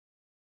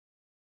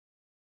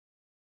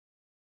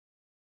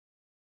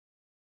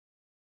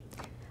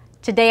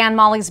Today on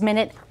Molly's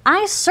Minute,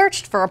 I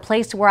searched for a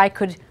place where I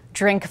could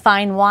drink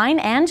fine wine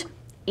and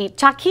eat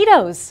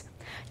taquitos,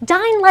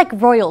 dine like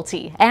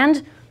royalty,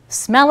 and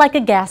smell like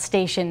a gas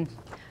station.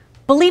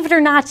 Believe it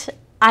or not,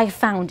 I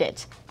found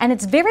it, and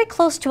it's very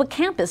close to a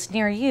campus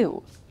near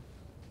you.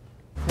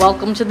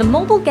 Welcome to the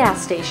mobile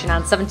gas station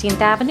on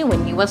 17th Avenue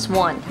in US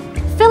 1.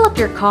 Fill up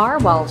your car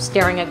while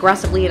staring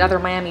aggressively at other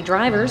Miami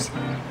drivers.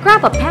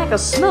 Grab a pack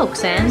of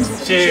smokes and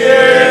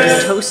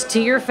cheers! Toast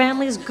to your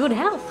family's good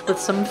health with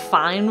some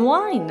fine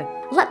wine.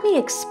 Let me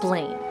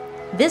explain.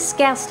 This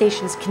gas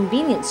station's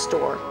convenience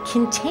store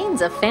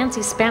contains a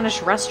fancy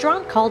Spanish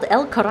restaurant called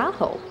El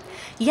Carajo.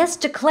 Yes,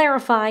 to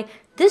clarify,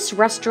 this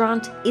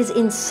restaurant is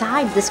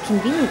inside this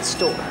convenience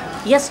store.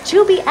 Yes,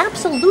 to be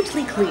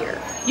absolutely clear,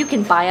 you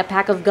can buy a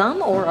pack of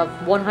gum or a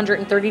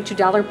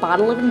 $132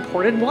 bottle of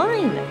imported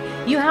wine.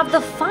 You have the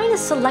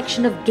finest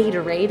selection of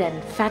Gatorade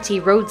and fatty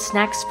road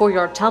snacks for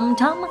your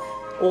tum-tum,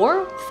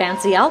 or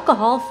fancy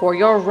alcohol for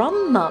your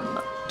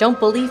rum-mum. Don't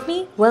believe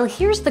me? Well,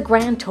 here's the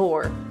grand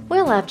tour.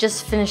 Well, I've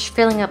just finished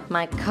filling up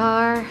my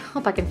car.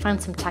 Hope I can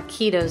find some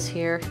taquitos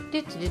here.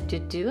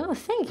 Oh,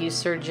 thank you,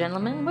 sir,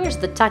 gentlemen. Where's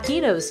the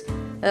taquitos?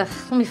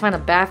 Let me find a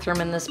bathroom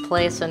in this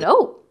place and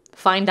oh,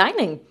 fine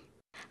dining.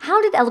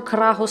 How did El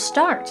Carajo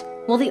start?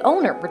 Well, the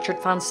owner, Richard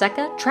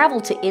Fonseca,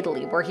 traveled to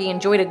Italy where he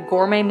enjoyed a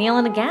gourmet meal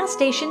in a gas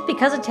station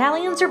because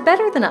Italians are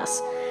better than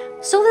us.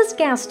 So this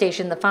gas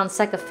station the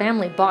Fonseca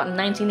family bought in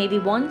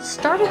 1981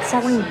 started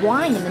selling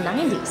wine in the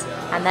 90s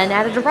and then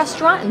added a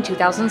restaurant in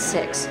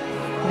 2006.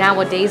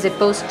 Nowadays it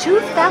boasts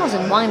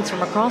 2,000 wines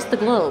from across the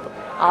globe,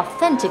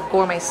 authentic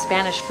gourmet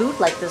Spanish food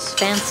like this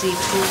fancy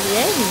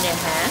poulet,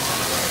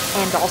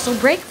 and also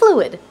brake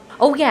fluid.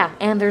 Oh yeah,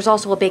 and there's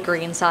also a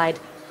bakery inside.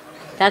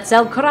 That's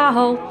El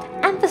Carajo.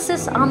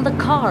 Emphasis on the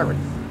car,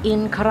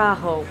 in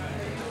Carajo.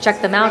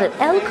 Check them out at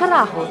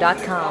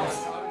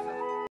elcarajo.com.